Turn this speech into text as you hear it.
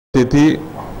तिथि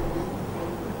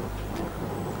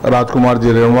राजकुमार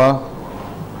जी रेणुआ,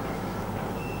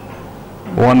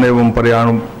 वन एवं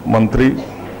पर्यावरण मंत्री,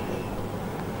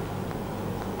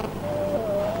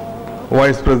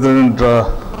 वाइस प्रेसिडेंट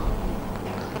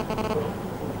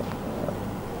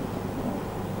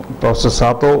प्रोफेसर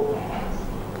सातो,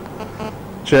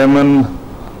 chairman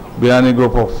Biyani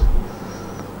group of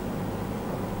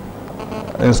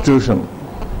institution,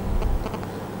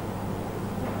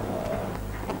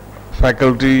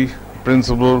 faculty,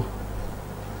 principal,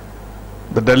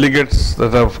 the delegates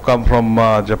that have come from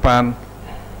Japan,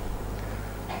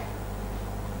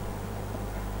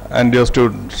 and dear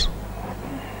students.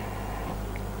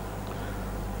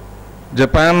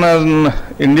 Japan and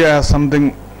India has something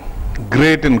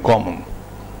great in common.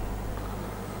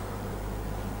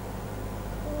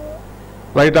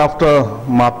 Right after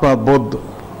Mahatma Buddha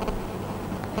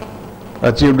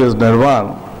achieved his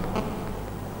nirvana,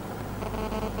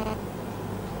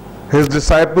 his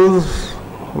disciples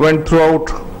went throughout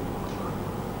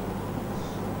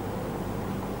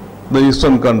the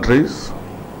eastern countries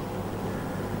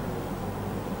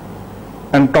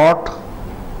and taught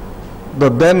the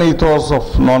then ethos of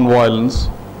non-violence,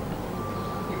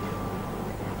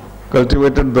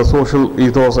 cultivated the social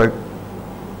ethos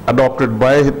adopted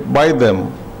by them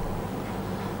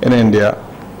in India.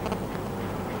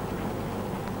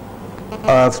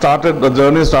 The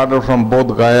journey started from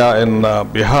Bodh Gaya in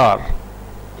Bihar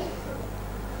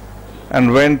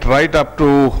and went right up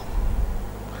to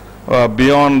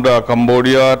beyond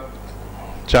Cambodia,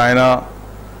 China,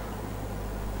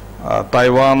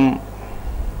 Taiwan,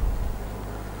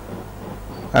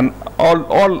 and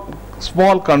all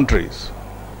small countries.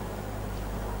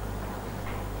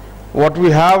 What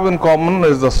we have in common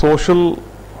is the social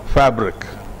fabric,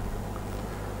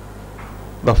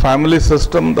 the family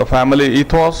system, the family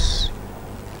ethos.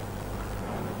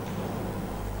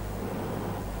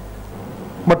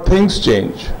 But things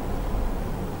change.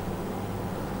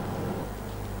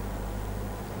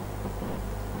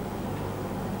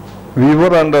 We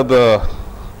were under the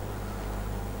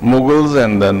Mughals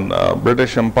and then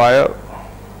British Empire,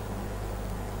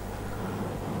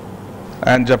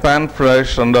 and Japan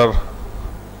flourished under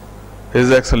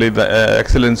His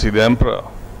Excellency the Emperor.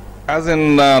 As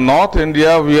in North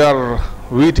India, we are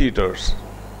wheat eaters.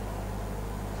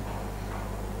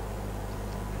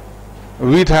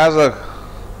 Wheat has a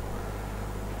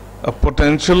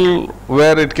potential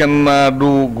where it can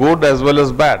do good as well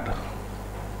as bad.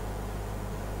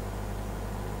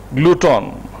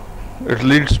 Gluten, it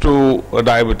leads to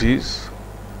diabetes.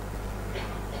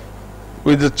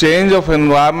 With the change of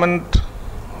environment,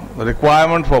 the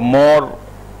requirement for more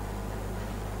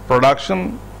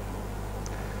production,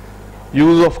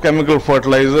 use of chemical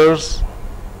fertilizers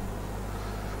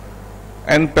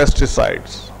and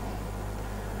pesticides,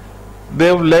 they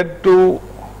have led to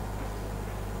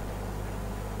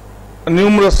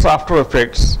numerous after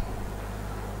effects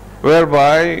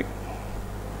whereby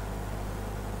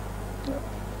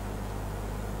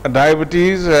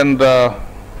diabetes and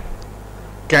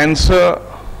cancer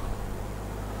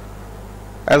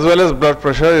as well as blood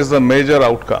pressure is the major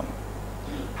outcome.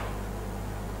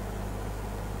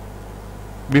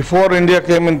 Before India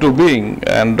came into being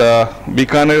and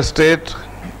Bikaner state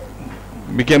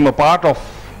became a part of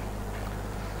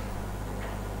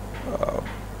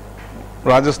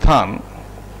Rajasthan,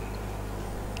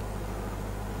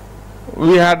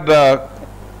 we had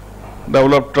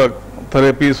developed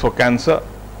therapies for cancer,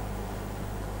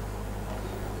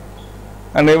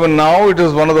 and even now it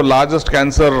is one of the largest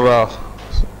cancer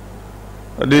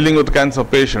dealing with cancer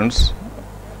patients,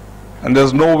 and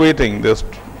there's no waiting. There's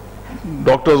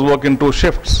doctors work in 2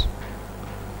 shifts.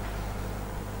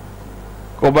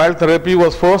 Cobalt therapy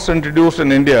was first introduced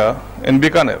in India in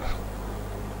Bikaner.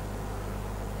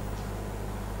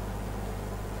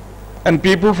 And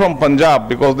people from Punjab,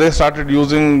 because they started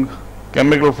using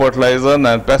chemical fertilizer and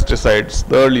pesticides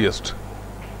the earliest,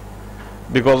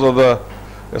 because of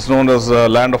it's known as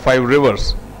land of 5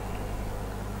 rivers.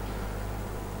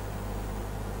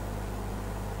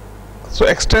 So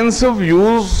extensive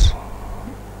use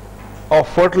of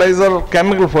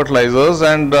chemical fertilizers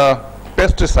and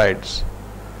pesticides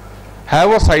have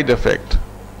a side effect,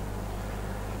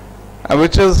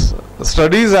 which is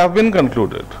studies have been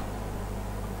concluded.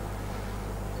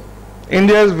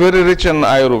 India is very rich in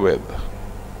Ayurveda,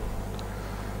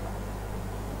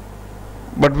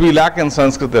 but we lack in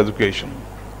Sanskrit education.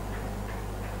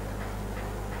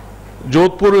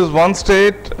 Jodhpur is one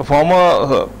state, a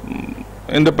former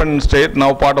independent state,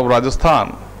 now part of Rajasthan,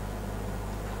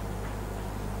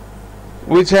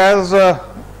 which has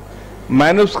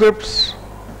manuscripts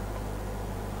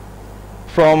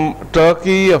from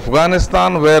Turkey,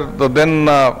 Afghanistan, where the then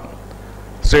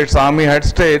States Army had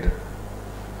stayed,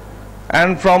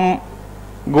 and from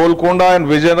Golconda and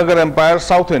Vijayanagar Empire,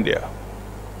 South India.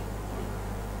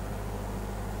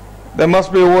 There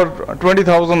must be over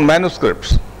 20,000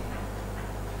 manuscripts.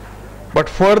 But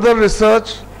further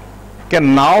research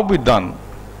can now be done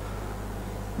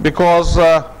because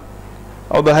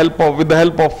with the help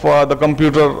of the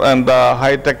computer and the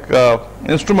high-tech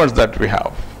instruments that we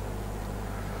have.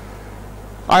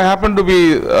 I happen to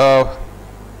be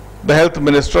the Health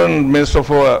Minister and Minister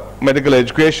for Medical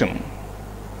Education.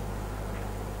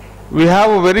 We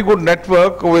have a very good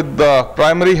network with the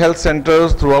primary health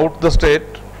centers throughout the state,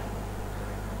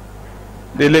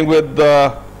 dealing with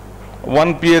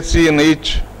one PHC in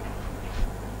each,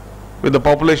 with a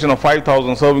population of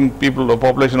 5,000, serving people, a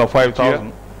population of 5,000.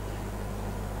 Yeah.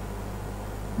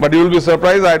 But you will be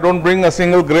surprised, I don't bring a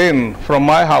single grain from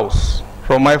my house,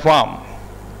 from my farm,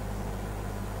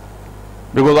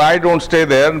 because I don't stay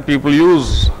there and people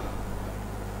use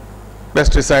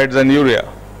pesticides and urea.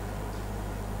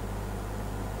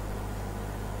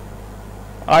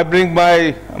 I bring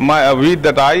my wheat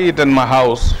that I eat in my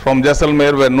house from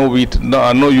Jaisalmer, where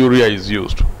no urea is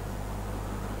used.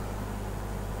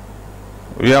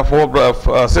 We have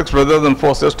 6 brothers and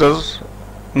 4 sisters.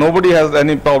 Nobody has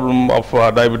any problem of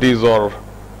diabetes or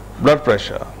blood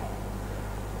pressure.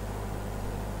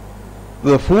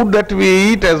 The food that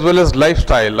we eat as well as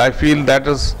lifestyle, I feel that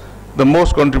is the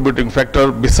most contributing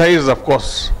factor, besides of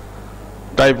course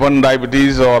type 1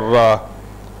 diabetes or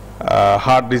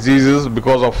heart diseases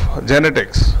because of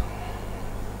genetics.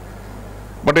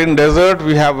 But in desert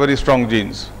we have very strong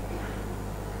genes.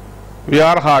 We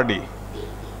are hardy.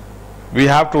 We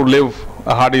have to live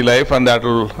a hardy life, and that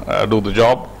will do the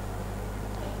job.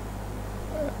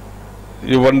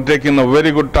 You have taken a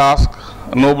very good task,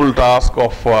 a noble task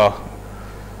of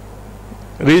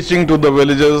reaching to the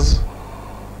villages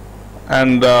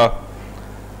and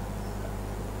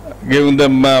giving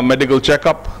them medical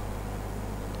checkup.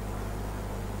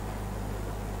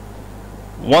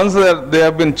 Once they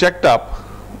have been checked up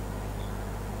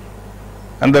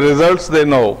and the results they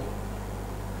know,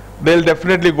 they'll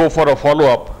definitely go for a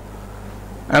follow-up,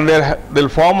 and they'll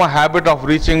form a habit of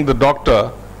reaching the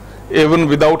doctor even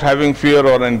without having fear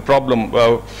or any problem,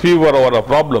 fever or a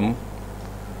problem,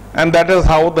 and that is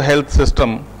how the health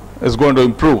system is going to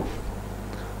improve.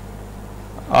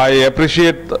 I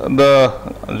appreciate the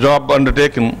job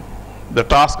undertaken, the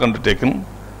task undertaken,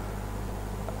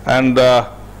 and I'll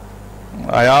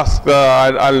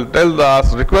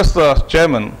request the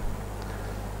chairman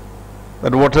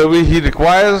that whatever he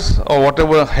requires or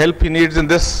whatever help he needs in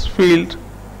this field,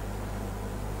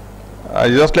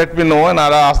 just let me know, and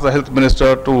I'll ask the health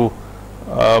minister to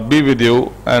be with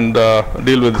you and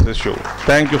deal with this issue.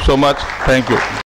 Thank you so much. Thank you.